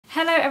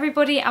Hello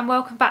everybody and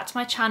welcome back to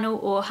my channel,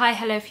 or hi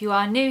hello if you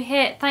are new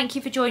here. Thank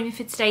you for joining me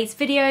for today's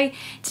video.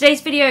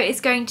 Today's video is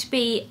going to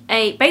be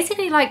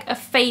basically like a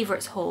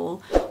favourites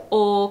haul,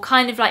 or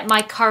kind of like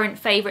my current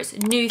favourites,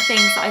 new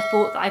things that I've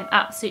bought that I'm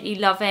absolutely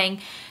loving.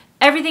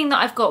 Everything that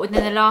I've got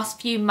within the last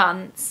few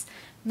months.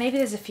 Maybe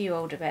there's a few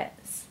older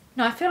bits.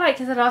 No, I feel like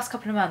in the last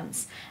couple of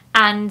months,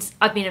 and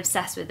I've been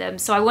obsessed with them,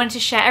 so I wanted to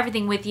share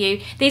everything with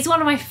you. These are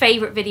one of my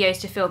favourite videos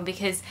to film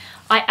because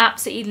I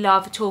absolutely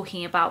love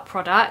talking about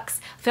products.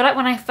 I feel like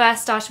when I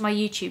first started my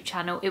YouTube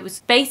channel, it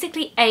was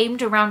basically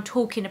aimed around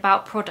talking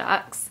about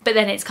products, but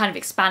then it's kind of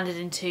expanded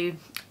into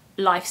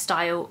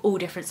lifestyle, all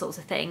different sorts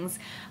of things.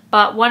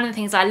 But one of the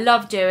things I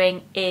love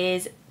doing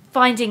is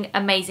finding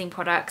amazing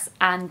products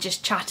and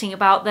just chatting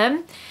about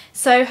them.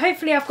 So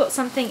hopefully I've got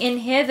something in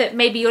here that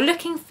maybe you're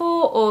looking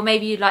for, or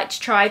maybe you'd like to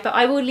try, but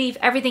I will leave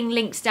everything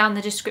linked down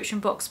the description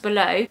box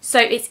below, so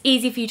it's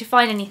easy for you to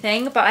find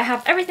anything. But I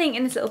have everything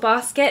in this little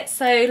basket,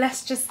 so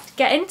let's just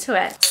get into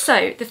it.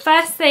 So the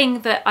first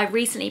thing that I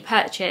recently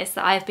purchased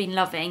that I've been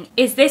loving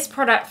is this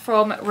product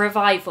from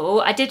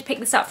Revival. I did pick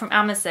this up from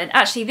Amazon.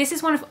 Actually, this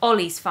is one of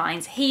Ollie's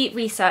finds. He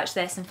researched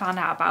this and found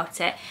out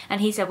about it, and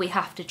he said we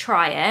have to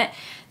try it.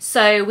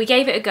 So we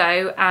gave it a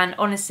go, and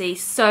honestly,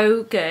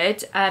 so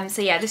good.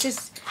 So yeah, so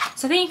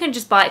I think you can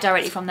just buy it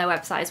directly from their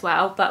website as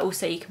well, but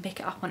also you can pick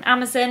it up on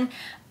Amazon.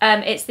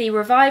 It's the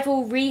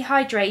Revival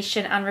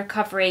Rehydration and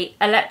Recovery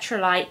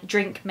Electrolyte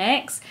Drink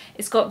Mix.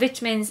 It's got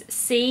vitamins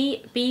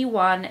C,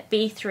 B1,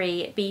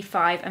 B3,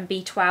 B5 and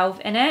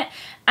B12 in it.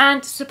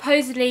 And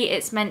supposedly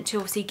it's meant to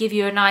obviously give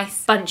you a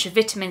nice bunch of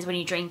vitamins when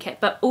you drink it.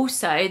 But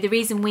also the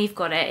reason we've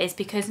got it is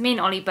because me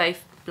and Ollie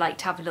both like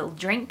to have a little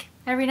drink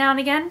every now and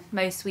again,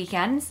 most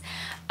weekends.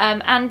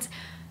 And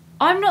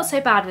I'm not so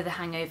bad with the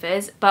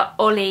hangovers, but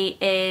Ollie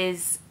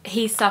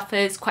he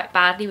suffers quite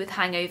badly with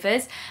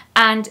hangovers,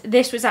 and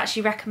this was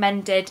actually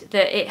recommended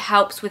that it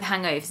helps with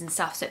hangovers and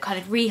stuff, so it kind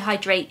of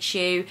rehydrates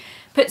you,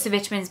 puts the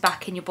vitamins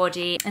back in your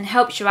body and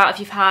helps you out if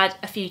you've had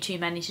a few too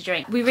many to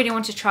drink. We really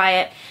want to try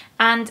it,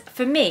 and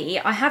for me,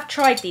 I have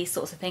tried these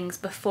sorts of things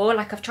before.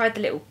 Like, I've tried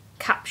the little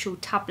capsule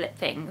tablet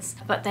things,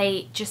 but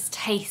they just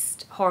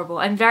taste horrible.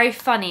 I'm very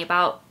funny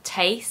about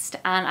taste,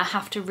 and I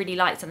have to really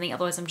like something,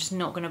 otherwise I'm just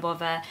not going to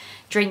bother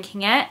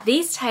drinking it.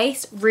 These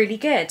taste really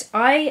good.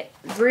 I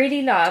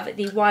really love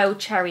the wild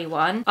cherry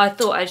one. I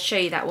thought I'd show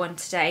you that one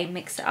today,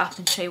 mix it up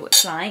and show you what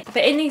it's like.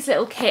 But in these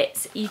little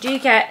kits you do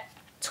get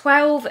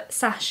 12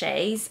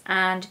 sachets,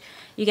 and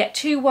you get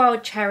 2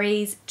 wild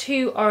cherries,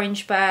 2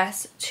 orange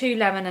bursts, 2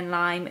 lemon and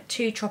lime,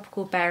 2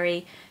 tropical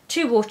berry,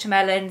 2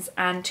 watermelons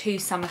and 2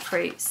 summer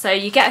fruits. So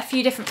you get a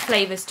few different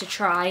flavours to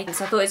try.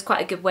 So I thought it was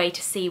quite a good way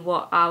to see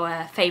what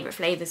our favourite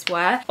flavours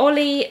were.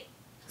 Ollie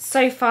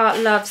so far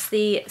loves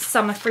the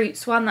summer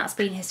fruits one. That's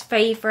been his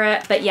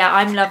favourite. But yeah,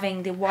 I'm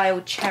loving the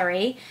wild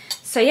cherry.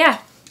 So yeah,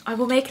 I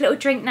will make a little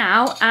drink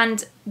now.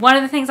 And one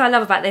of the things I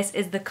love about this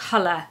is the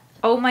colour.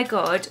 Oh my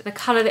god, the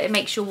colour that it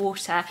makes your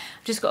water.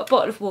 I've just got a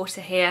bottle of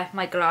water here,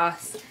 my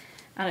glass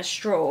and a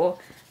straw.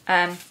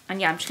 And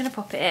yeah, I'm just going to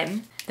pop it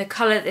in. The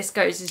colour that this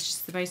goes is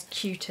just the most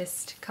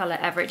cutest colour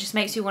ever. It just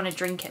makes you want to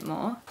drink it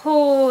more.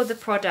 Pour the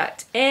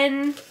product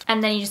in,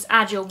 and then you just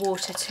add your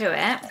water to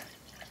it.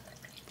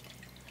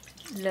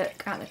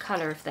 Look at the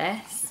colour of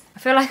this. I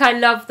feel like I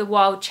love the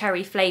wild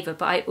cherry flavour,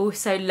 but I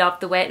also love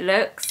the way it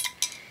looks.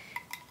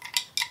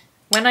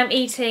 When I'm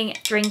eating,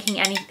 drinking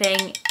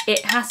anything,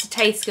 it has to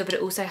taste good, but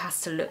it also has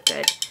to look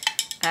good.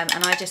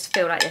 And I just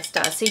feel like this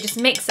does. So you just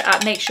mix it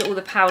up, make sure all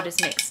the powder's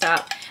mixed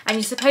up. And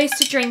you're supposed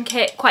to drink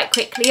it quite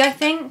quickly, I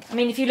think. I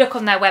mean, if you look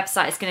on their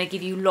website, it's going to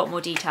give you a lot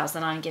more details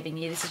than I'm giving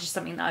you. This is just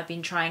something that I've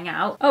been trying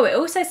out. Oh, it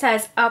also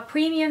says, our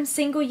premium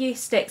single-use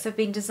sticks have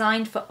been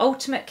designed for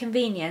ultimate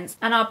convenience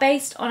and are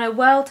based on a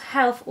World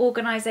Health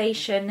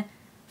Organization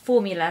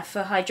formula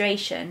for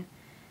hydration.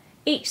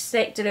 Each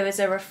stick delivers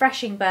a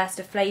refreshing burst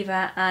of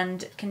flavour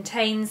and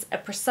contains a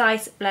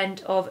precise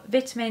blend of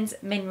vitamins,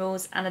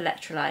 minerals and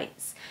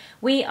electrolytes.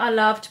 We are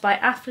loved by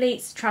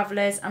athletes,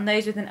 travellers and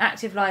those with an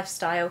active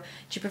lifestyle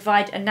to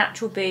provide a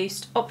natural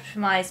boost,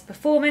 optimise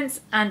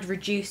performance and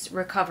reduce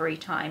recovery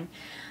time.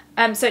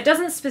 So it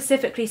doesn't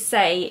specifically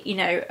say, you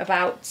know,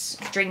 about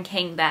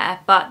drinking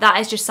there, but that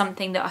is just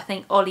something that I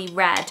think Ollie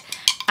read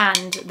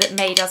and that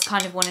made us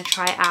kind of want to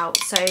try it out.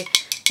 So,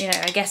 you know,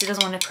 I guess it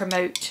doesn't want to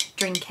promote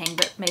drinking,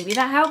 but maybe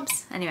that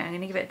helps. Anyway, I'm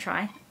going to give it a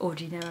try. Oh,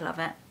 do you know I love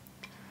it?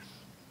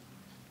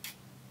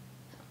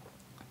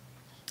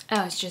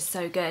 Oh, it's just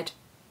so good.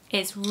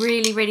 It's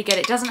really, really good.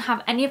 It doesn't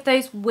have any of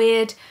those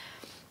weird,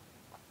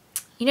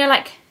 you know,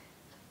 like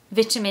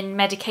vitamin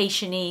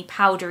medication-y,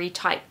 powdery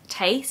type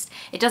taste.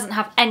 It doesn't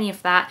have any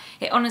of that.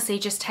 It honestly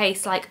just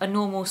tastes like a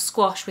normal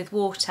squash with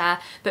water,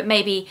 but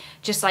maybe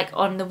just like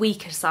on the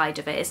weaker side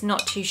of it. It's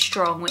not too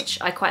strong, which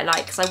I quite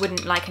like because I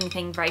wouldn't like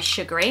anything very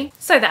sugary.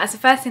 So that's the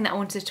first thing that I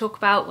wanted to talk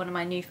about, one of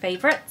my new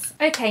favourites.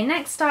 Okay,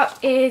 next up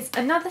is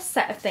another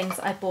set of things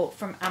I bought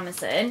from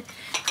Amazon,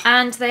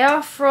 and they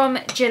are from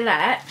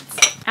Gillette.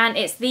 And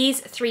it's these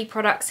 3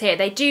 products here.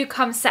 They do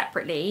come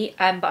separately,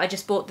 but I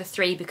just bought the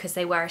 3 because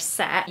they were a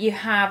set. You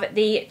have have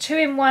the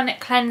 2-in-1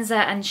 cleanser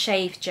and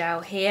shave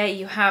gel here.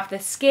 You have the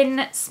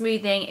skin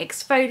smoothing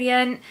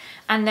exfoliant,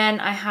 and then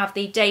I have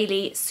the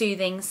daily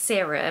soothing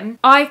serum.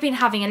 I've been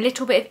having a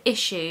little bit of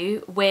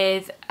issue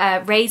with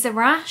razor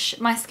rash.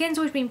 My skin's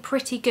always been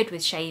pretty good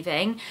with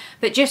shaving,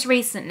 but just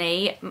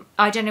recently,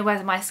 I don't know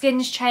whether my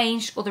skin's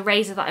changed or the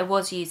razor that I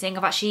was using.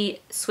 I've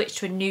actually switched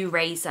to a new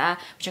razor,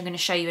 which I'm going to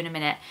show you in a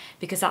minute,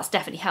 because that's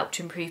definitely helped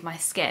to improve my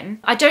skin.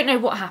 I don't know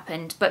what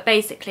happened, but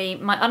basically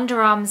my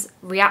underarms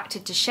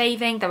reacted to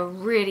shaving. They were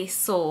really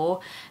sore.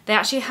 They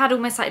actually had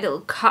almost like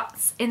little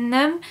cuts in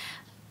them.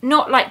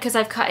 Not like because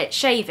I've cut it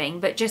shaving,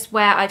 but just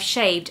where I've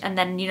shaved and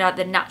then, you know,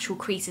 the natural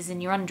creases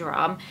in your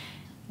underarm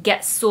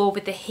get sore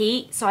with the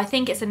heat. So I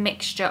think it's a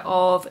mixture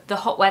of the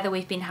hot weather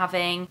we've been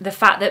having, the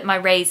fact that my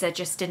razor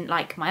just didn't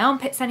like my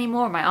armpits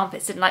anymore, my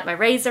armpits didn't like my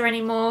razor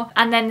anymore,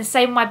 and then the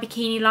same with my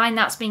bikini line,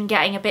 that's been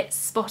getting a bit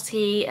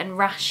spotty and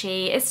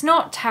rashy. It's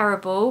not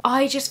terrible.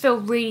 I just feel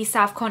really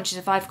self-conscious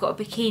if I've got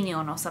a bikini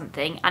on or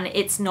something and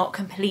it's not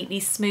completely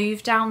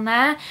smooth down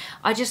there.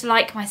 I just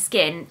like my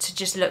skin to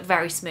just look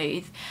very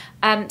smooth.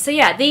 So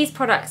yeah, these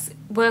products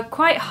were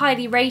quite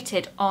highly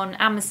rated on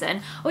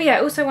Amazon. Oh yeah,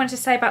 I also wanted to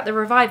say about the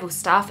Revival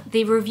stuff,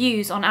 the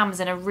reviews on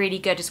Amazon are really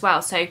good as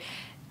well. So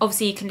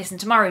obviously you can listen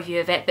to my review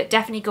of it, but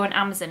definitely go on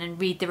Amazon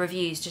and read the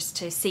reviews just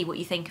to see what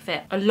you think of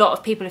it. A lot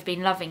of people have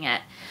been loving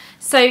it.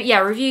 So yeah,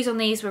 reviews on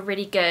these were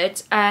really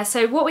good.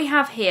 So what we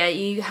have here,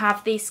 you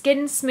have the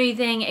skin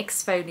smoothing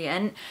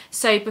exfoliant.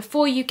 So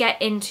before you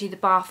get into the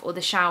bath or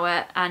the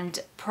shower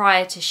and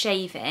prior to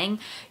shaving,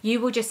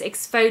 you will just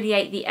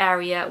exfoliate the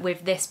area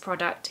with this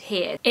product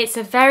here. It's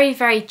a very,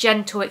 very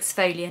gentle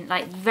exfoliant,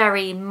 like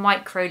very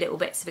micro little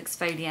bits of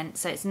exfoliant,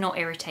 so it's not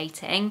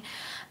irritating.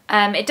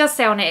 It does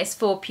say on it it's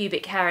for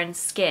pubic hair and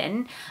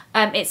skin.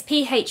 It's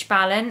pH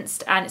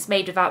balanced and it's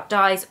made without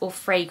dyes or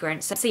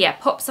fragrance. So yeah,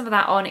 pop some of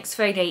that on,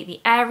 exfoliate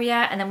the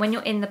area, and then when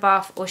you're in the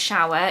bath or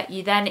shower,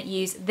 you then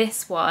use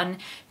this one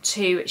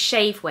to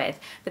shave with.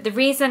 But the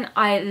reason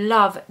I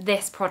love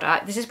this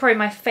product, this is probably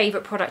my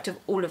favourite product of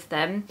all of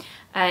them,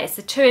 it's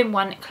the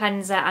 2-in-1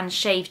 cleanser and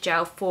shave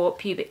gel for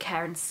pubic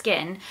hair and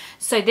skin.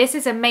 So this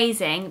is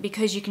amazing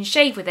because you can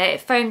shave with it,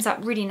 it foams up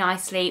really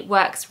nicely,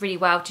 works really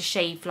well to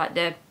shave like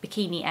the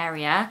bikini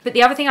area. But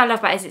the other thing I love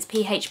about it is it's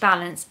pH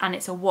balanced and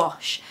it's a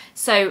wash.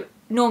 So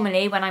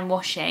normally when I'm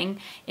washing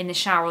in the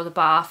shower or the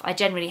bath, I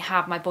generally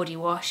have my body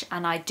wash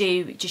and I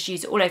do just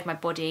use it all over my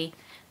body,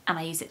 and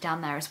I use it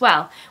down there as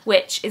well,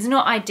 which is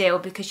not ideal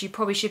because you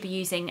probably should be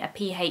using a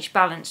pH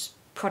balanced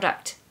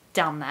product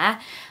down there.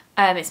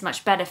 It's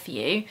much better for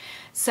you.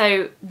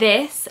 So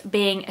this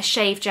being a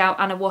shave gel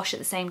and a wash at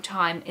the same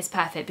time is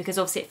perfect because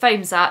obviously it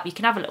foams up, you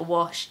can have a little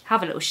wash,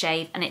 have a little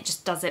shave, and it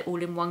just does it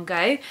all in one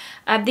go.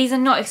 These are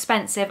not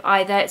expensive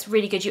either, it's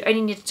really good. You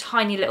only need a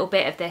tiny little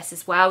bit of this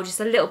as well, just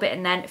a little bit,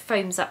 and then it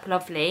foams up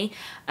lovely.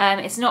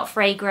 It's not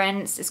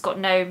fragrance, it's got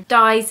no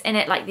dyes in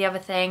it like the other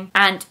thing,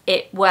 and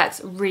it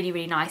works really,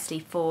 really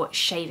nicely for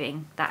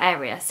shaving that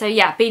area. So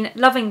yeah, been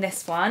loving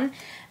this one.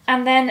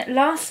 And then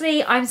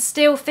lastly, I'm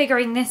still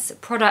figuring this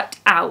product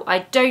out. I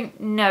don't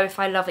know if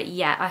I love it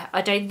yet.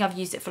 I don't think I've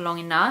used it for long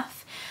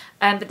enough.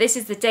 But this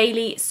is the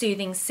Daily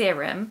Soothing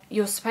Serum.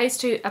 You're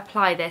supposed to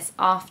apply this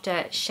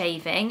after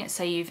shaving.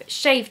 So you've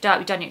shaved up,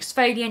 you've done your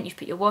exfoliant, you've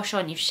put your wash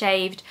on, you've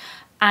shaved.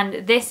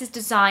 And this is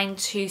designed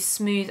to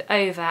smooth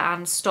over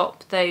and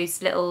stop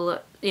those little,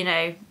 you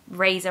know,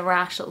 razor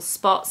rash, little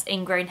spots,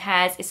 ingrown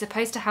hairs. It's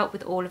supposed to help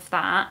with all of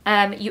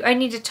that. You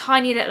only need a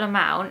tiny little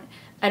amount.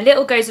 A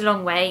little goes a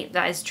long way,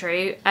 that is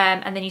true,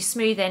 and then you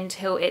smooth in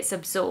until it's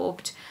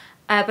absorbed.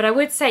 But I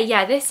would say,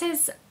 yeah, this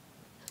is,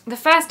 the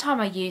first time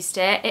I used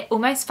it, it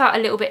almost felt a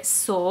little bit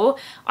sore.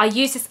 I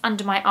used this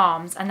under my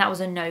arms and that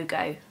was a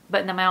no-go,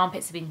 but then my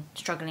armpits have been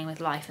struggling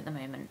with life at the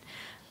moment.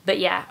 But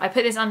yeah, I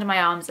put this under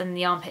my arms and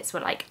the armpits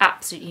were like,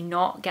 absolutely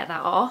not, get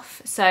that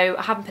off. So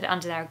I haven't put it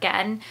under there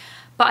again.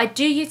 But I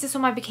do use this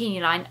on my bikini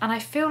line and I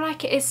feel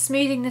like it is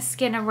smoothing the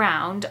skin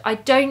around. I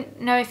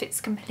don't know if it's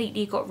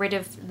completely got rid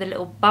of the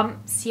little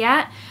bumps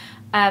yet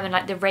and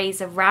like the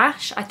razor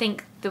rash. I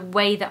think the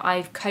way that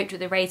I've coped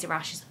with the razor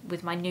rash is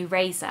with my new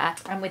razor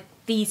and with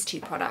these two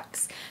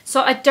products.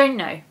 So I don't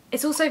know.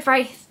 It's also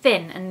very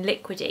thin and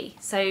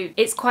liquidy, so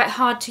it's quite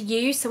hard to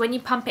use. So when you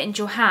pump it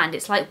into your hand,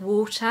 it's like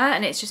water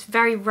and it's just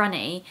very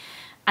runny.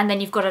 And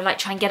then you've got to like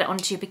try and get it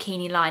onto your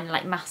bikini line and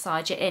like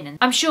massage it in. And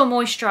I'm sure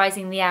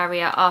moisturising the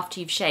area after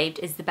you've shaved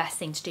is the best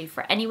thing to do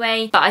for it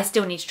anyway, but I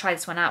still need to try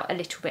this one out a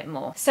little bit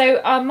more. So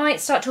I might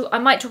talk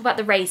about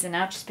the razor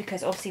now, just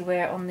because obviously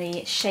we're on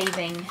the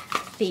shaving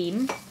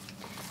theme.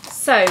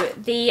 So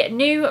the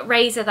new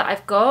razor that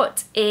I've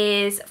got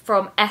is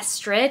from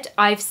Estrid.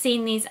 I've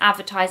seen these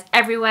advertised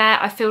everywhere.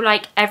 I feel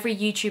like every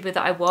YouTuber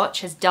that I watch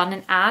has done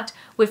an ad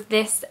with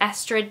this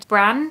Estrid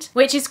brand,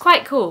 which is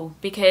quite cool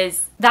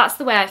because that's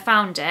the way I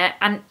found it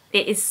and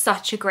it is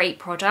such a great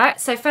product.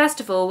 So first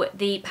of all,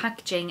 the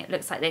packaging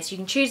looks like this. You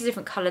can choose a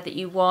different colour that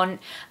you want.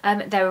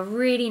 They're a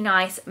really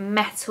nice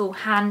metal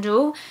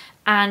handle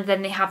and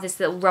then they have this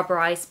little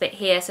rubberized bit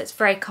here, so it's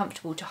very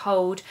comfortable to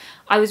hold.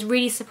 I was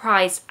really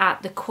surprised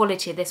at the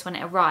quality of this when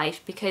it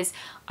arrived, because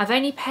I've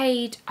only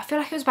paid, I feel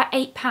like it was about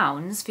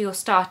 £8 for your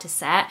starter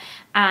set,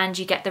 and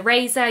you get the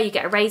razor, you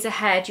get a razor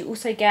head, you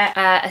also get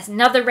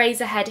another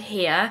razor head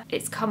here.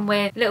 It's come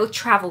with a little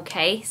travel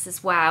case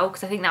as well,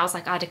 because I think that was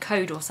like I had a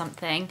code or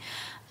something.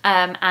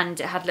 And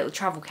it had a little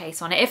travel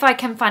case on it. If I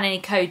can find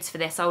any codes for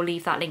this, I'll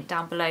leave that link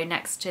down below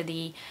next to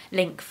the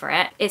link for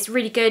it. It's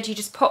really good. You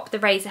just pop the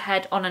razor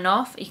head on and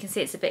off. You can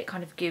see it's a bit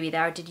kind of gooey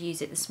there. I did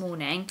use it this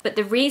morning. But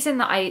the reason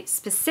that I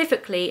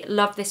specifically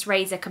love this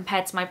razor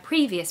compared to my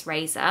previous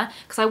razor,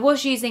 because I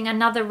was using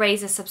another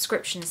razor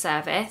subscription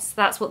service.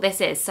 That's what this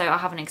is, so I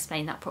haven't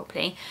explained that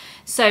properly.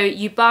 So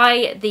you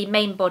buy the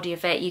main body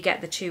of it, you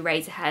get the 2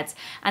 razor heads,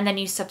 and then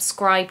you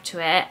subscribe to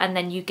it, and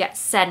then you get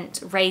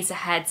sent razor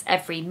heads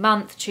every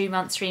month, 2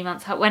 months, 3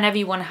 months, whenever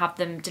you want to have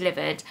them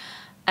delivered.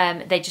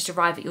 They just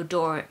arrive at your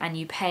door, and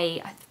you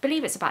pay, I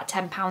believe it's about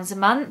 £10 a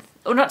month,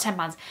 or not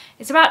 £10,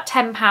 it's about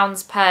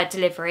 £10 per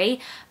delivery,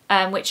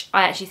 which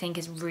I actually think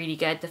is really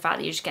good, the fact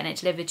that you're just getting it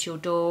delivered to your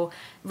door.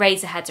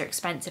 Razor heads are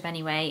expensive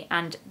anyway,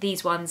 and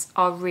these ones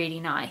are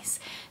really nice.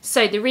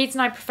 So the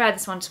reason I prefer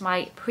this one to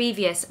my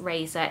previous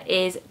razor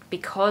is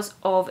because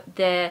of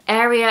the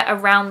area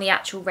around the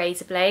actual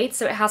razor blade.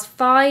 So it has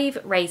 5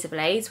 razor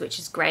blades, which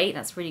is great.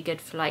 That's really good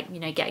for, like, you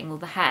know, getting all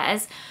the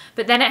hairs.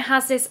 But then it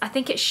has this, I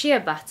think it's sheer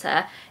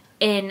butter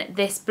in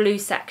this blue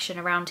section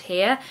around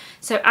here.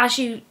 So as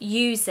you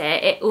use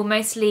it, it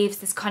almost leaves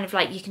this kind of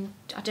like, you can,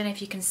 I don't know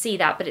if you can see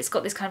that, but it's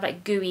got this kind of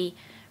like gooey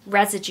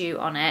residue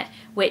on it,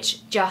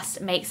 which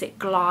just makes it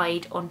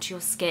glide onto your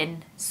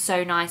skin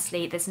so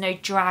nicely. There's no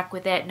drag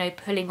with it, no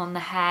pulling on the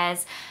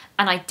hairs,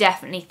 and I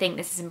definitely think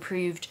this has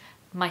improved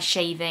my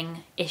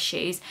shaving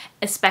issues,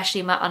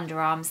 especially my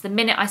underarms. The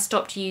minute I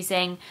stopped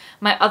using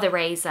my other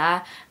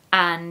razor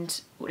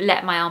and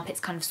let my armpits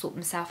kind of sort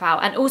themselves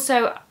out, and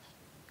also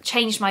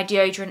changed my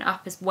deodorant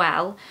up as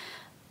well,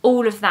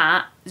 all of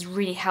that has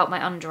really helped my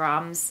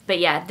underarms. But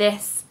yeah,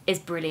 this is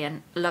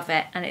brilliant, love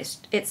it, and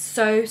it's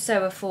so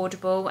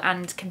affordable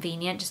and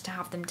convenient just to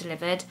have them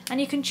delivered, and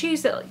you can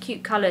choose little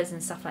cute colours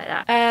and stuff like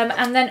that.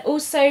 And then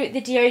also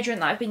the deodorant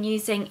that I've been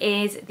using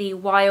is the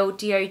Wild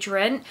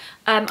deodorant.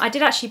 I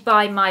did actually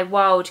buy my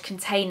Wild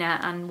container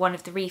and one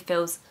of the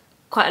refills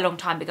quite a long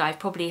time ago. I've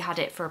probably had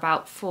it for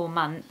about 4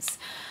 months,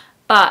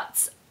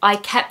 but I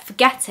kept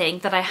forgetting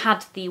that I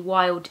had the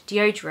Wild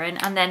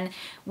deodorant, and then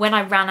when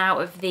I ran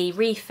out of the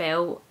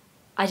refill,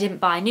 I didn't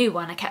buy a new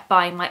one. I kept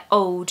buying my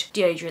old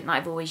deodorant that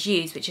I've always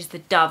used, which is the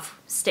Dove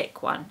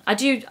stick one. I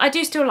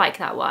do still like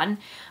that one,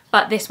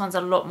 but this one's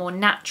a lot more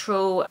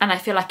natural, and I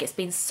feel like it's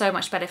been so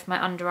much better for my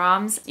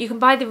underarms. You can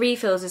buy the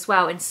refills as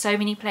well in so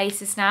many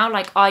places now.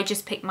 Like, I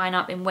just picked mine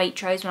up in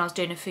Waitrose when I was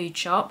doing a food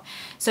shop,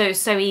 so it was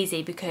so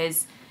easy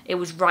because it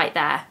was right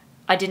there.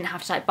 I didn't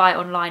have to like buy it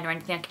online or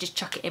anything. I could just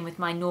chuck it in with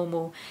my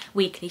normal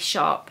weekly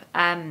shop,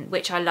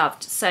 which I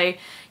loved. So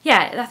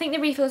yeah, I think the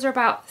refills are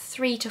about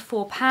 £3 to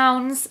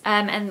 £4,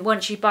 and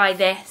once you buy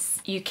this,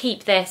 you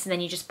keep this and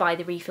then you just buy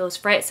the refills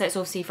for it. So it's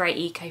obviously very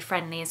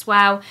eco-friendly as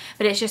well,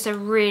 but it's just a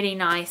really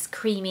nice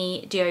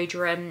creamy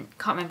deodorant.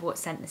 Can't remember what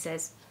scent this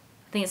is.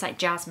 I think it's like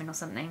jasmine or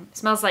something. It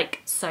smells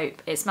like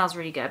soap. It smells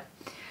really good.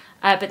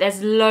 But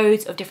there's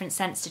loads of different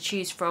scents to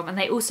choose from, and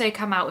they also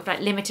come out with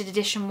like limited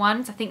edition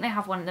ones. I think they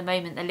have one at the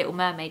moment, the Little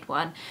Mermaid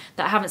one,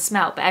 that I haven't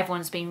smelt, but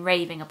everyone's been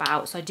raving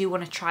about, so I do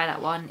want to try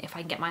that one if I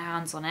can get my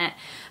hands on it.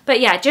 But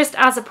yeah, just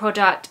as a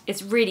product,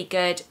 it's really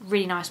good,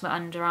 really nice for my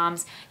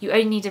underarms. You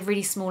only need a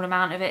really small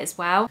amount of it as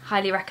well.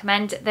 Highly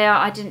recommend. They are,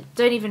 I don't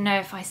even know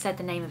if I said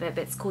the name of it,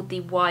 but it's called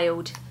the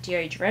Wild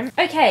deodorant.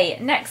 Okay,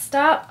 next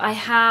up I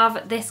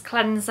have this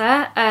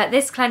cleanser.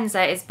 This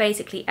cleanser is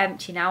basically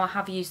empty now. I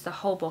have used the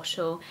whole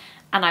bottle,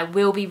 and I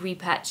will be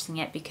repurchasing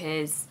it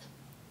because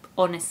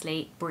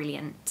honestly,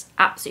 brilliant,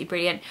 absolutely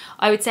brilliant.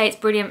 I would say it's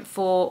brilliant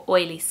for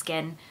oily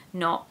skin,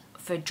 not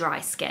for dry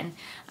skin,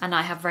 and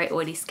I have very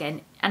oily skin.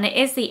 And it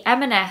is the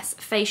M&S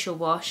facial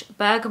wash,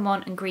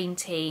 bergamot and green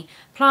tea,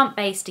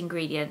 plant-based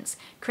ingredients,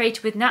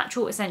 created with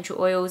natural essential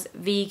oils,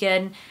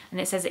 vegan, and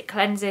it says it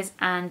cleanses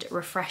and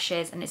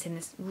refreshes, and it's in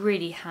this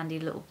really handy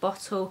little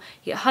bottle.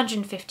 You get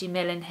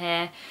 150ml in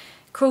here,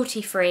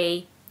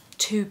 cruelty-free,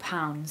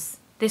 £2.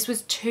 This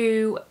was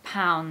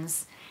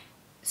 £2.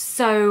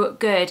 So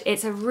good.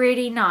 It's a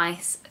really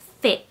nice,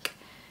 thick,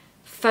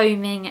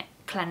 foaming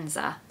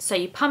cleanser. So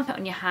you pump it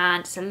on your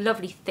hand, it's a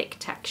lovely thick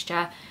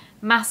texture,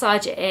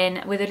 massage it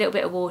in with a little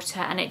bit of water,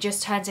 and it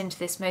just turns into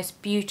this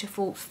most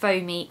beautiful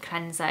foamy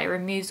cleanser. It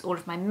removes all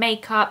of my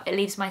makeup, it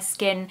leaves my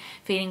skin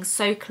feeling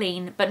so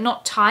clean, but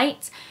not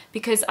tight,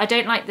 because I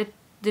don't like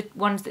the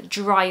ones that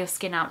dry your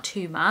skin out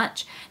too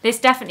much. This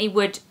definitely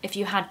would, if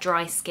you had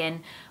dry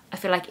skin, I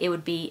feel like it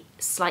would be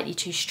slightly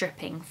too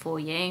stripping for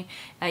you.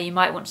 You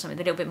might want something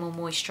with a little bit more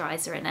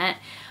moisturiser in it.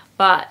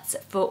 But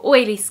for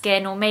oily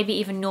skin, or maybe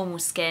even normal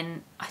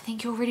skin, I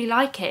think you'll really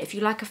like it if you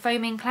like a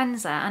foaming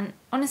cleanser. And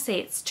honestly,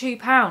 it's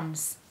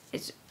 £2.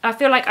 I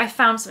feel like I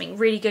found something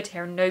really good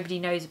here and nobody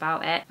knows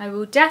about it. I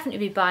will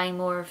definitely be buying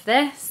more of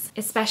this,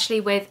 especially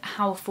with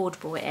how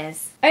affordable it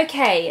is.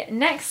 Okay,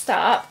 next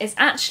up is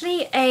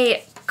actually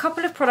a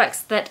couple of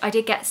products that I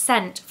did get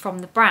sent from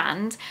the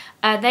brand.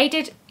 They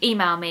did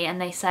email me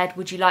and they said,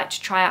 would you like to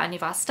try out any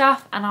of our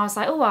stuff? And I was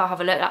like, oh, I'll have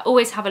a look. I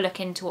always have a look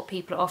into what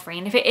people are offering,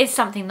 and if it is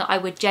something that I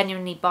would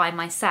genuinely buy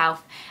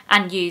myself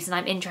and use and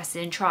I'm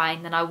interested in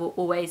trying, then I will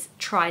always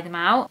try them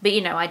out. But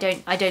you know, I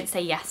don't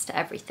say yes to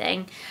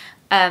everything.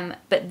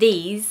 But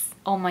these,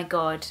 oh my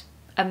god,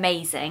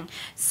 amazing.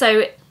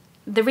 So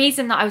the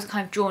reason that I was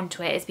kind of drawn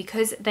to it is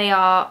because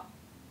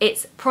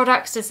it's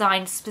products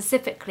designed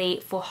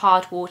specifically for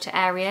hard water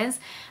areas,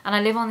 and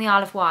I live on the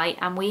Isle of Wight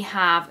and we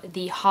have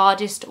the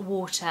hardest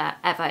water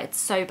ever. It's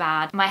so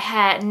bad. My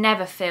hair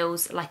never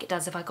feels like it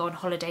does if I go on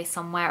holiday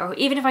somewhere, or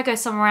even if I go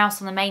somewhere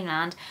else on the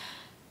mainland,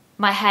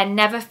 my hair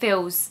never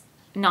feels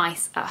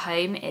nice at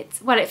home. It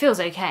feels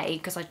okay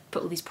because I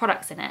put all these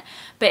products in it,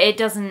 but it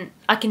doesn't,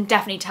 I can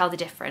definitely tell the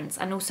difference.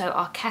 And also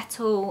our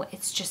kettle,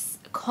 it's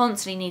just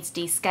constantly needs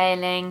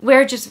descaling.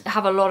 We just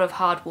have a lot of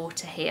hard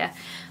water here.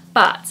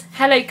 But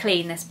Hello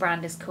Clean, this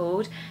brand is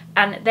called,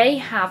 and they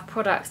have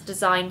products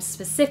designed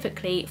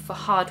specifically for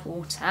hard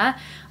water.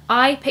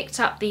 I picked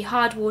up the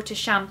hard water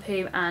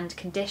shampoo and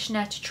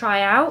conditioner to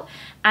try out,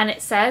 and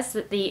it says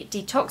that the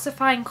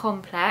detoxifying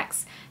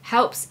complex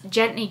helps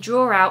gently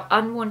draw out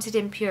unwanted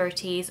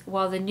impurities,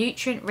 while the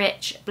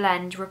nutrient-rich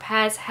blend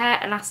repairs hair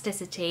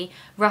elasticity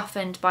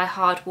roughened by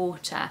hard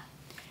water.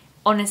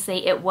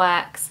 Honestly, it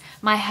works.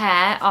 My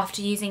hair,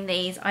 after using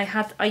these,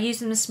 I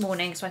used them this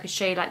morning so I could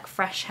show you like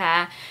fresh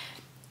hair.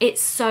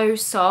 It's so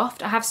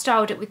soft. I have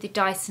styled it with the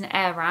Dyson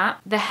Airwrap.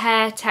 The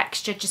hair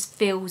texture just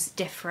feels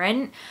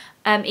different.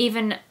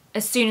 Even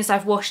as soon as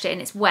I've washed it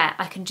and it's wet,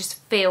 I can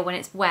just feel when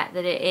it's wet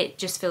that it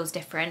just feels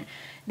different.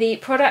 The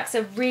products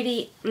are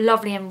really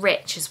lovely and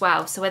rich as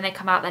well. So when they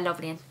come out, they're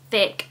lovely and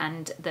thick,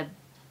 and the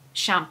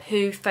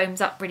shampoo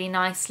foams up really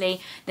nicely.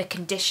 The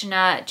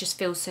conditioner just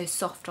feels so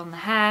soft on the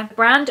hair. The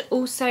brand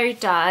also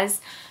does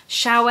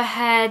shower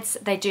heads.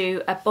 They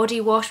do a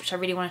body wash, which I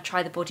really want to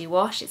try the body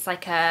wash. It's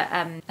like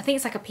a, I think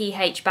it's like a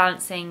pH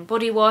balancing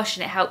body wash,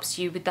 and it helps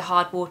you with the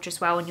hard water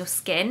as well on your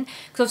skin.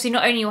 Because obviously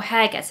not only your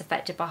hair gets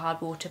affected by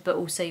hard water, but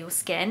also your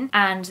skin.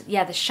 And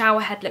yeah, the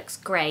shower head looks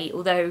great,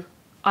 although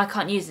I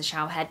can't use the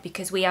shower head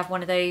because we have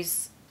one of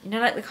those, you know,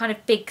 like the kind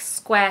of big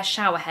square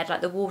shower head,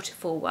 like the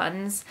waterfall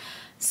ones.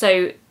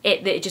 So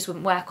it just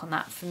wouldn't work on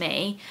that for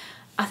me.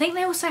 I think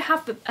they also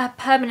have a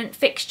permanent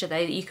fixture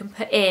though that you can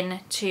put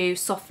in to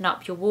soften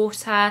up your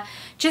water.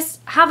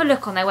 Just have a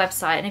look on their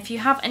website, and if you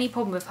have any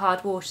problem with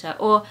hard water,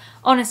 or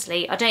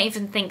honestly, I don't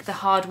even think the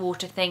hard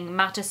water thing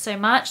matters so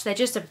much. They're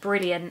just a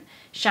brilliant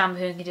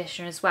shampoo and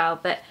conditioner as well.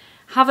 But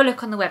have a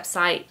look on the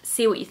website,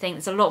 see what you think.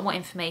 There's a lot more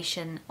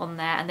information on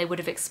there, and they would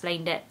have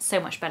explained it so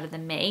much better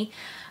than me.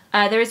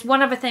 There is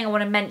one other thing I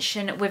want to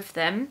mention with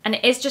them, and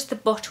it is just the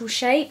bottle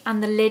shape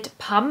and the lid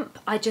pump.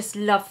 I just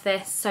love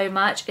this so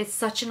much. It's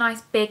such a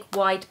nice big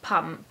wide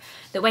pump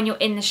that when you're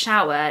in the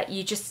shower,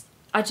 you just,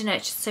 I don't know,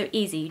 it's just so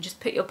easy. You just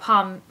put your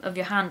palm of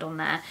your hand on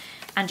there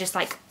and just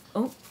like,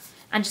 oh,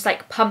 and just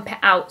like pump it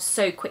out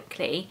so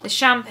quickly. The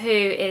shampoo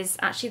is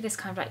actually this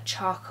kind of like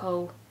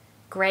charcoal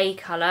grey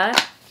colour.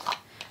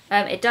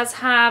 It does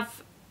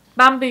have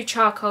bamboo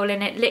charcoal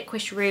in it,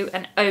 licorice root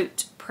and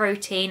oat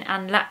protein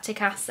and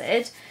lactic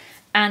acid.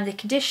 And the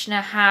conditioner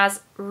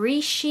has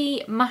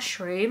reishi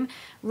mushroom,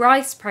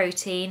 rice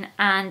protein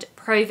and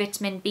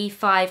provitamin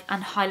B5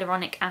 and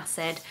hyaluronic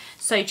acid.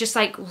 So just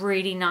like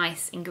really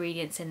nice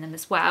ingredients in them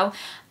as well.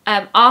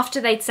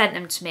 After they'd sent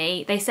them to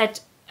me, they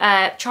said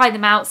try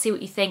them out, see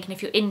what you think, and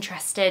if you're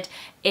interested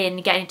in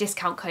getting a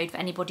discount code for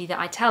anybody that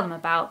I tell them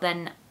about,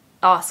 then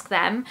ask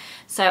them.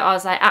 So I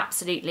was like,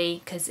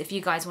 absolutely, because if you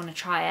guys want to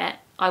try it,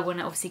 I want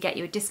to obviously get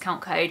you a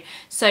discount code.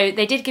 So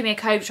they did give me a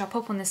code, which I'll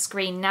pop on the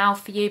screen now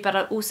for you, but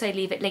I'll also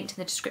leave it linked in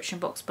the description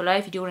box below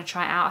if you do want to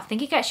try it out. I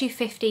think it gets you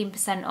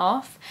 15%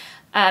 off,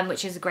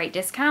 which is a great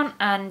discount,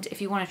 and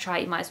if you want to try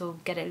it, you might as well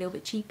get it a little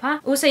bit cheaper.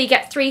 Also, you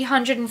get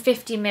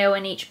 350ml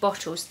in each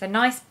bottle, so they're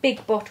nice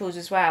big bottles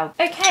as well.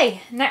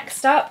 Okay,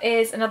 next up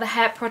is another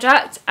hair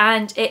product,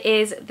 and it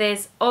is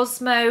this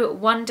Osmo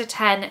Wonder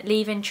 10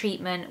 leave-in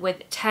treatment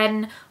with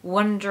 10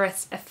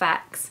 wondrous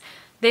effects.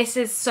 This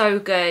is so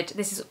good.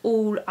 This is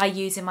all I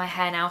use in my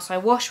hair now. So I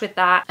wash with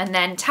that and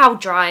then towel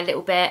dry a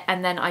little bit,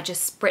 and then I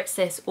just spritz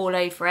this all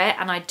over it,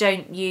 and I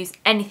don't use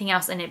anything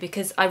else in it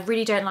because I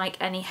really don't like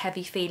any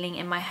heavy feeling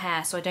in my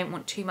hair, so I don't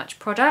want too much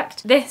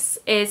product. This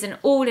is an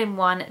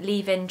all-in-one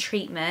leave-in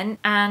treatment,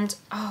 and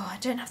oh, I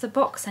don't have the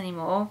box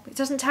anymore. It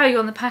doesn't tell you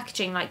on the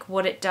packaging like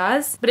what it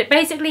does, but it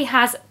basically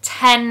has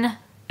 10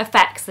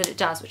 effects that it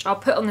does, which I'll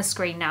put on the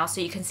screen now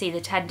so you can see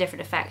the 10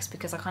 different effects,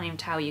 because I can't even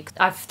tell you.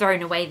 I've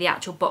thrown away the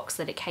actual box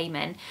that it came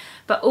in.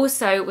 But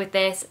also with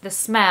this, the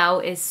smell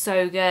is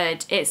so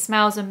good. It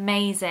smells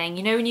amazing.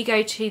 You know when you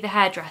go to the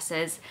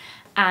hairdressers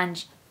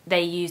and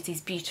they use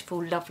these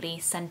beautiful, lovely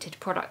scented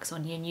products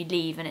on you and you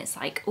leave and it's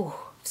like,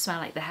 oh, smell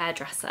like the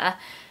hairdresser.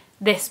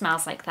 This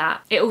smells like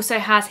that. It also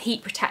has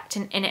heat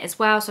protectant in it as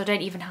well, so I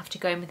don't even have to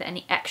go in with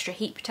any extra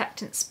heat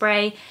protectant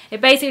spray. It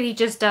basically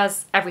just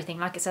does everything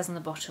like it says on the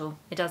bottle.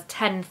 It does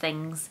 10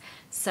 things,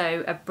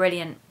 so a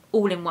brilliant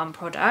all-in-one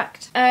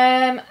product.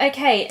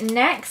 Okay,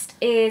 next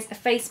is a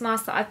face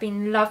mask that I've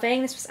been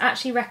loving. This was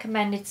actually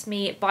recommended to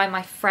me by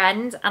my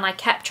friend, and I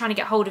kept trying to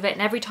get hold of it,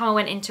 and every time I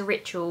went into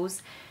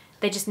Rituals,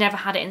 they just never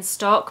had it in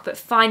stock, but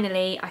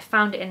finally I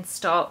found it in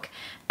stock,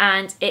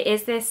 and it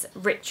is this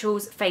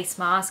Rituals face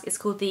mask. It's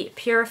called the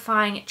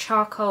Purifying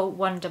Charcoal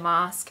Wonder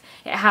Mask.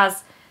 It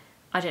has,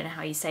 I don't know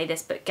how you say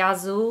this, but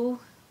gazelle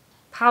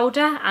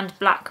powder and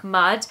black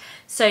mud.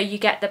 So you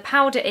get the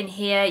powder in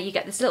here, you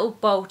get this little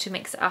bowl to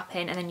mix it up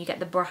in, and then you get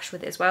the brush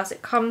with it as well. So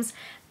it comes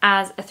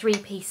as a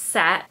 3-piece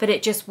set, but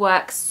it just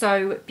works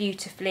so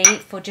beautifully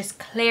for just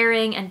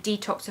clearing and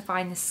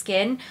detoxifying the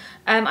skin.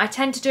 I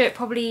tend to do it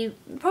probably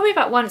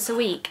about once a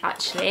week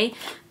actually,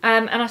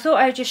 and I thought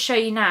I would just show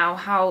you now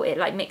how it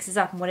like mixes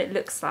up and what it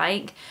looks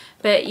like.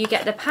 But you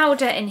get the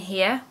powder in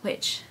here,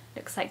 which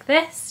looks like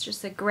this,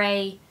 just a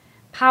grey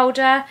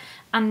powder,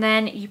 and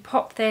then you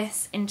pop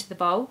this into the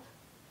bowl.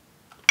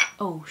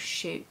 Oh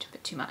shoot, a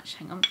bit too much,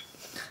 hang on.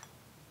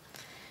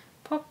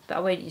 Pop, but I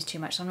won't use too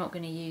much, so I'm not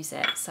going to use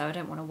it, so I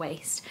don't want to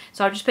waste.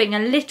 So I'm just putting a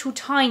little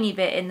tiny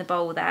bit in the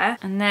bowl there,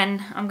 and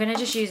then I'm going to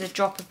just use a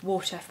drop of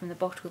water from the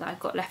bottle that I've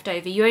got left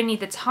over. You only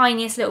need the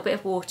tiniest little bit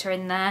of water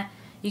in there.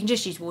 You can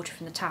just use water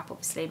from the tap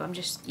obviously, but I'm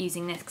just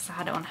using this because I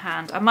had it on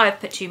hand. I might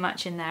have put too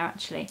much in there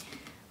actually.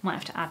 Might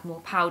have to add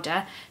more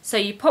powder. So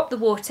you pop the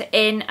water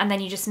in, and then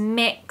you just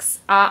mix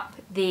up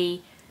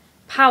the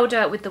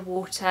powder with the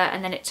water,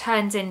 and then it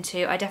turns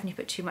into, I definitely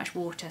put too much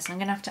water, so I'm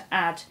going to have to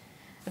add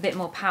a bit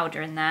more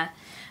powder in there.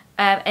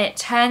 It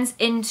turns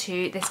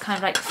into this kind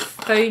of like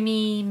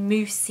foamy,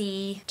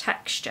 moussey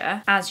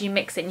texture as you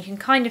mix it, and you can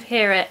kind of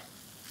hear it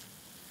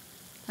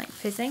like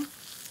fizzing.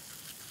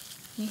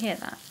 Can you hear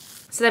that?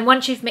 So then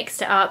once you've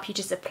mixed it up, you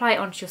just apply it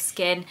onto your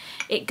skin.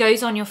 It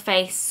goes on your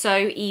face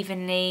so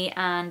evenly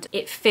and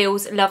it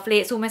feels lovely.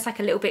 It's almost like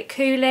a little bit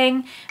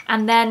cooling,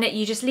 and then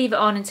you just leave it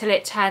on until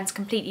it turns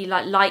completely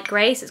like light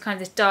grey. So it's kind of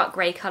this dark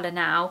grey colour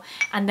now,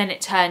 and then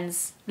it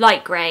turns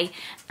light grey,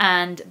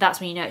 and that's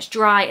when you know it's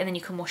dry, and then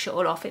you can wash it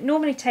all off. It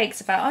normally takes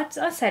about,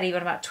 I'd say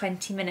even about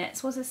 20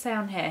 minutes. What does it say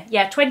on here?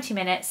 Yeah, 20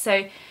 minutes.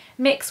 So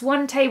mix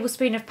 1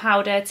 tablespoon of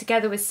powder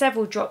together with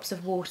several drops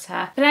of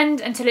water.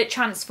 Blend until it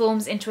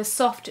transforms into a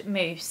soft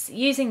mousse.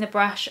 Using the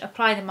brush,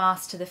 apply the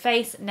mask to the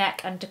face,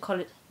 neck and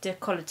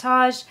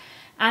décolletage,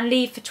 and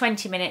leave for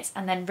 20 minutes,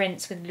 and then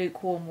rinse with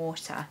lukewarm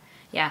water.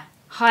 Yeah,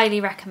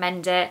 highly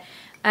recommend it.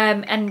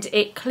 And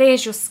it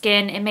clears your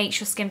skin, it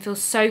makes your skin feel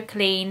so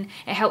clean,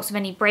 it helps with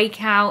any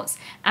breakouts,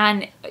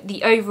 and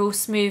the overall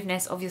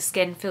smoothness of your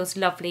skin feels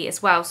lovely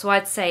as well. So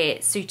I'd say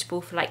it's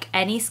suitable for like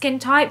any skin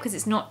type because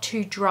it's not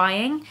too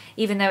drying,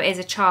 even though it is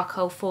a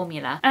charcoal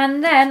formula.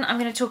 And then I'm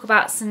going to talk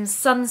about some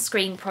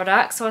sunscreen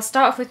products. So I'll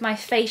start off with my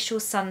facial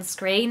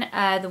sunscreen.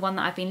 The one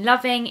that I've been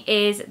loving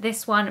is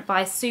this one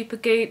by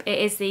Supergoop. It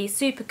is the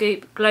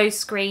Supergoop Glow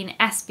Screen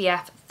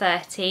SPF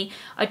 30.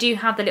 I do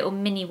have the little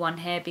mini one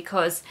here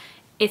because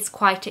it's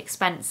quite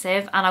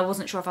expensive and I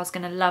wasn't sure if I was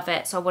going to love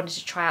it, so I wanted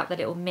to try out the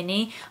little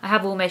mini. I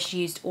have almost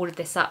used all of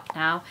this up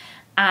now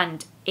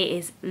and it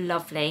is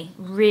lovely,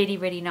 really,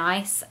 really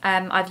nice.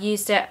 I've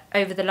used it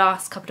over the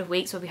last couple of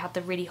weeks where we had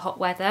the really hot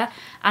weather,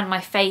 and my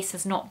face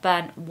has not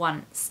burnt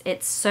once.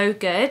 It's so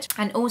good.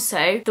 And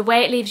also the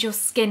way it leaves your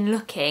skin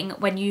looking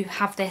when you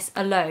have this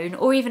alone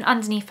or even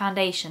underneath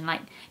foundation,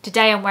 like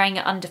today I'm wearing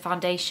it under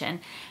foundation,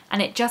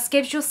 and it just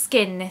gives your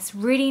skin this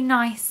really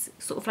nice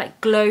sort of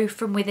like glow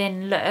from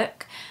within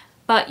look.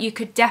 But you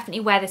could definitely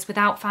wear this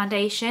without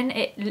foundation.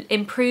 It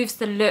improves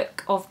the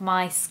look of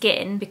my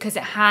skin because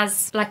it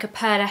has like a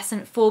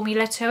pearlescent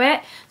formula to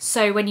it.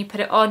 So when you put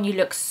it on, you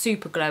look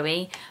super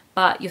glowy,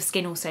 but your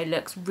skin also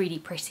looks really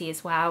pretty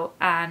as well.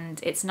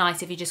 And it's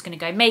nice if you're just going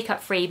to go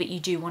makeup free, but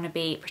you do want to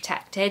be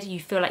protected. You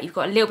feel like you've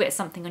got a little bit of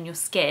something on your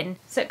skin.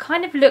 So it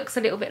kind of looks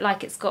a little bit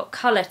like it's got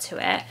colour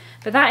to it,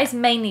 but that is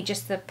mainly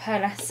just the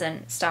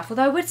pearlescent stuff.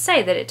 Although I would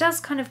say that it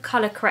does kind of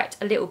colour correct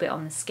a little bit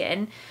on the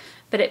skin,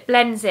 but it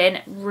blends in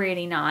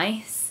really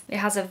nice. It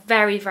has a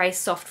very, very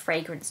soft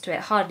fragrance to it,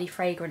 hardly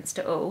fragranced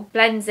at all.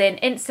 Blends in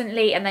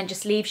instantly and then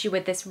just leaves you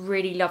with this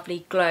really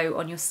lovely glow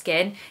on your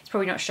skin. It's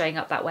probably not showing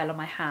up that well on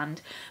my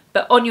hand,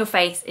 but on your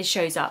face it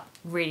shows up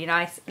really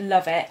nice.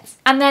 Love it.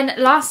 And then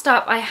last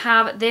up I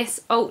have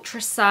this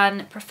Ultra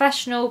Sun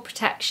Professional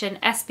Protection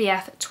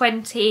SPF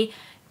 20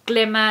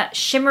 Glimmer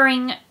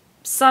Shimmering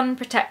Sun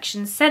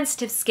Protection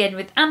Sensitive Skin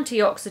with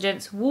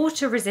Antioxidants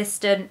Water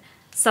Resistant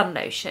Sun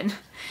Lotion.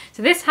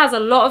 So this has a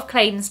lot of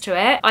claims to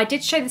it. I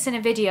did show this in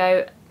a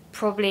video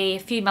probably a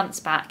few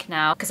months back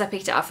now because I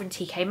picked it up from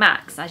TK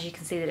Maxx. As you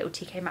can see the little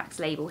TK Maxx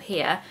label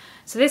here.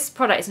 So this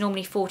product is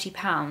normally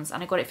 £40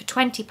 and I got it for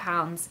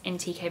 £20 in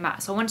TK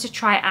Maxx. So I wanted to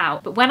try it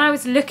out. But when I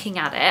was looking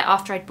at it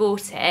after I'd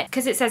bought it,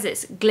 because it says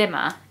it's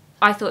glimmer,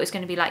 I thought it was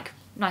going to be like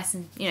nice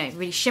and, you know,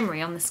 really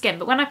shimmery on the skin.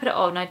 But when I put it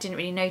on, I didn't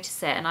really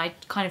notice it and I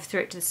kind of threw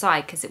it to the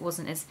side because it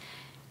wasn't as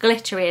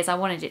glittery as I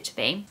wanted it to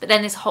be. But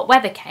then this hot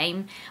weather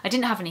came, I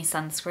didn't have any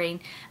sunscreen,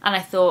 and I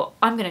thought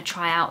I'm going to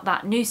try out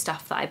that new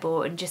stuff that I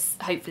bought and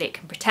just hopefully it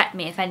can protect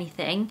me if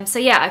anything. So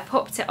yeah, I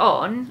popped it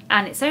on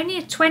and it's only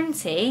a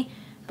 20,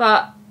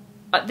 but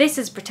this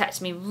has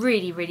protected me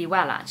really, really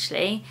well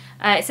actually.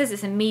 It says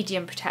it's a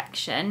medium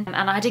protection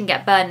and I didn't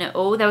get burned at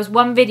all. There was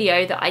one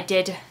video that I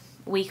did a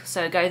week or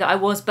so ago that I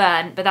was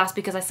burnt, but that's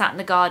because I sat in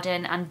the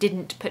garden and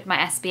didn't put my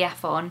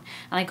SPF on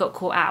and I got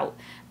caught out.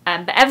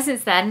 But ever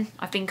since then,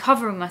 I've been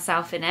covering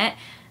myself in it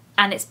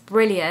and it's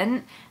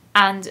brilliant.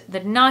 And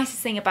the nicest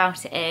thing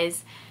about it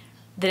is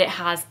that it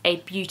has a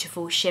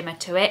beautiful shimmer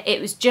to it.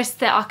 It was just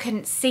that I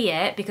couldn't see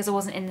it because I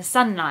wasn't in the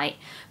sunlight,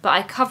 but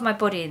I cover my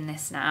body in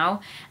this now.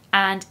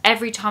 And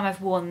every time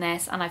I've worn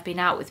this and I've been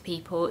out with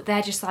people,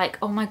 they're just like,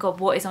 oh my God,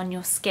 what is on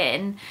your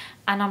skin?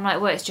 And I'm like,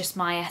 well, it's just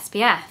my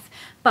SPF.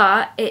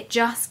 But it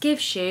just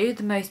gives you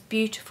the most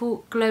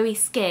beautiful glowy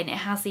skin. It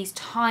has these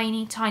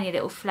tiny, tiny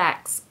little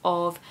flecks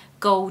of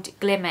gold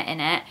glimmer in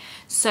it.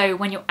 So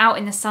when you're out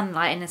in the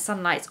sunlight and the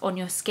sunlight's on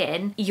your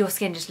skin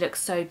just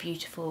looks so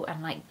beautiful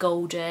and like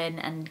golden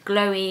and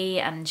glowy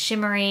and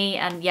shimmery.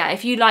 And yeah,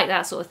 if you like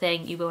that sort of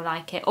thing, you will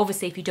like it.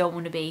 Obviously, if you don't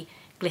want to be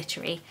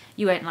glittery,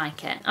 you won't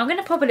like it. I'm going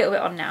to pop a little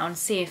bit on now and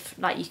see if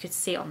like you could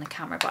see it on the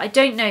camera, but I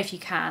don't know if you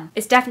can.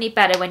 It's definitely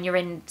better when you're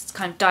in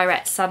kind of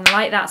direct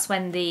sunlight. That's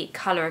when the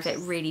colour of it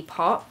really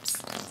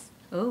pops.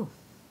 Ooh.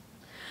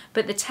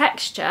 But the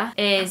texture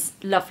is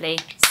lovely.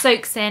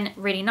 Soaks in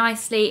really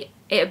nicely.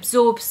 It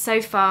absorbs so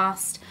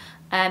fast.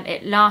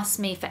 It lasts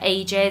me for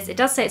ages. It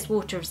does say it's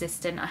water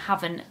resistant. I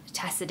haven't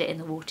tested it in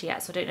the water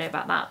yet, so I don't know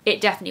about that.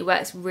 It definitely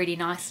works really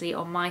nicely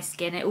on my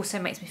skin. It also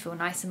makes me feel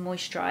nice and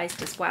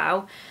moisturised as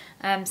well.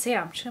 So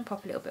yeah, I'm just going to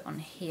pop a little bit on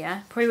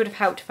here. Probably would have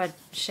helped if I'd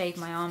shaved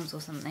my arms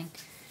or something.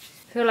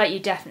 I feel like you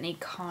definitely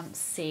can't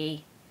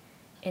see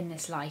in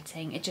this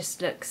lighting. It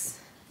just looks...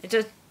 It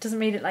just doesn't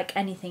really look like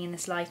anything in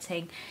this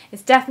lighting.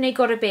 It's definitely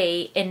got to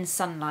be in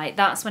sunlight.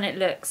 That's when it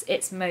looks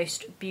its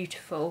most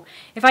beautiful.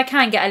 If I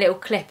can get a little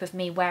clip of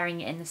me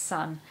wearing it in the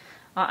sun,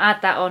 I'll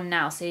add that on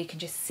now so you can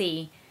just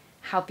see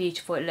how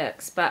beautiful it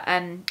looks. But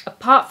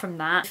apart from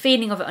that, the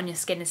feeling of it on your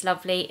skin is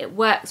lovely. It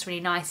works really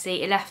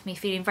nicely. It left me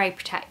feeling very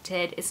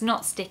protected. It's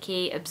not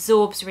sticky,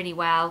 absorbs really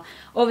well.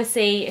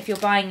 Obviously, if you're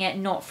buying it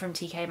not from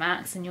TK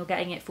Maxx and you're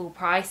getting it full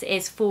price, it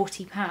is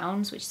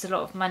 £40, which is a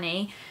lot of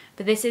money.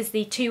 But this is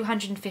the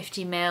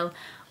 250ml.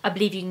 I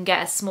believe you can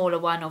get a smaller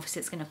one. Obviously,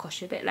 it's going to cost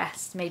you a bit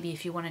less, maybe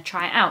if you want to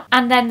try it out.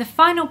 And then the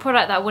final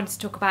product that I wanted to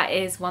talk about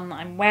is one that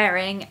I'm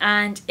wearing,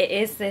 and it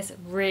is this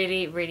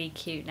really, really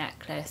cute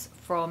necklace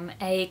from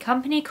a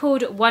company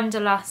called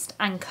Wanderlust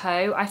 &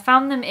 Co. I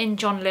found them in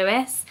John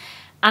Lewis,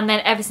 and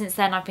then ever since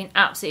then I've been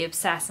absolutely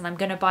obsessed, and I'm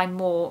going to buy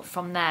more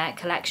from their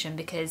collection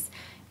because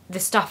the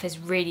stuff is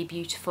really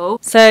beautiful.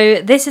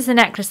 So this is the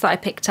necklace that I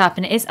picked up,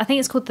 and it is, I think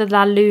it's called the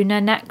La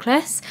Luna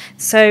necklace.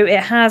 So it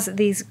has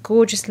these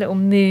gorgeous little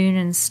moon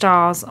and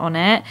stars on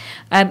it.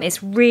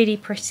 It's really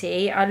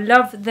pretty. I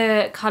love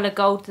the colour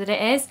gold that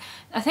it is.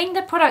 I think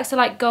the products are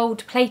like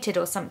gold plated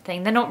or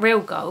something. They're not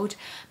real gold,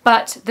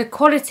 but the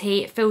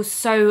quality feels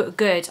so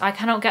good. I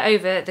cannot get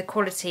over the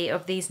quality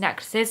of these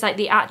necklaces. Like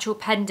the actual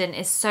pendant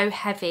is so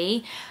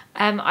heavy.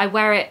 I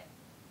wear it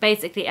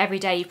basically every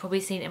day. You've probably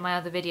seen it in my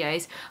other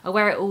videos. I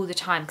wear it all the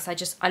time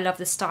because I love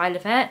the style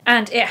of it,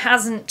 and it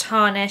hasn't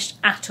tarnished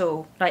at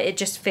all. Like it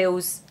just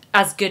feels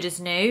as good as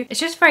new. It's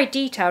just very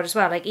detailed as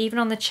well. Like even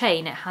on the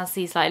chain it has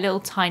these like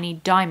little tiny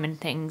diamond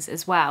things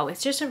as well.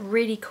 It's just a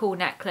really cool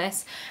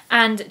necklace,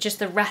 and just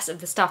the rest of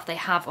the stuff they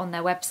have on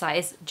their website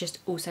is just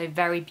also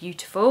very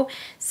beautiful.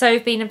 So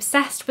I've been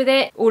obsessed with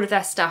it. All of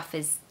their stuff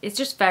is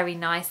just very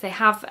nice. They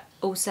have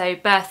also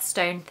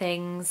birthstone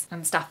things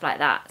and stuff like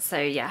that. So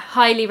yeah,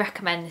 highly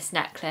recommend this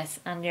necklace,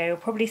 and you'll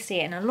probably see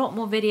it in a lot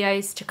more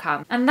videos to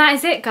come. And that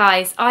is it,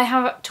 guys. I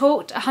have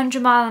talked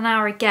 100 miles an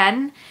hour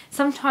again.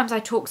 Sometimes I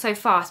talk so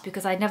fast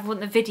because I never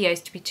want the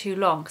videos to be too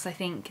long, because I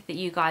think that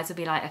you guys will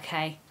be like,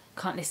 okay,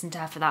 can't listen to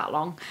her for that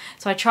long.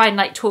 So I try and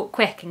like talk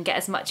quick and get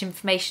as much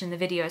information in the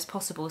video as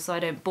possible so I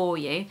don't bore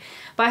you.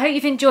 But I hope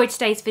you've enjoyed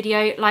today's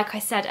video. Like I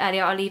said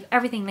earlier, I'll leave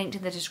everything linked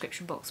in the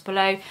description box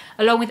below,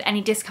 along with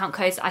any discount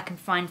codes I can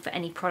find for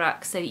any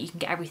products, so that you can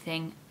get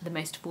everything the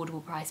most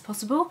affordable price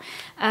possible.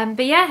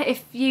 But yeah,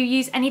 if you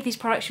use any of these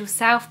products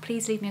yourself,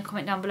 please leave me a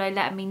comment down below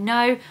letting me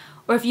know.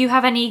 Or if you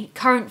have any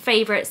current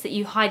favourites that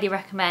you highly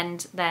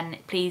recommend, then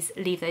please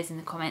leave those in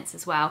the comments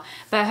as well.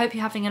 But I hope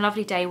you're having a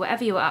lovely day,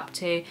 whatever you're up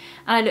to, and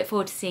I look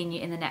forward to seeing you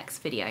in the next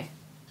video.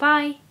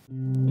 Bye!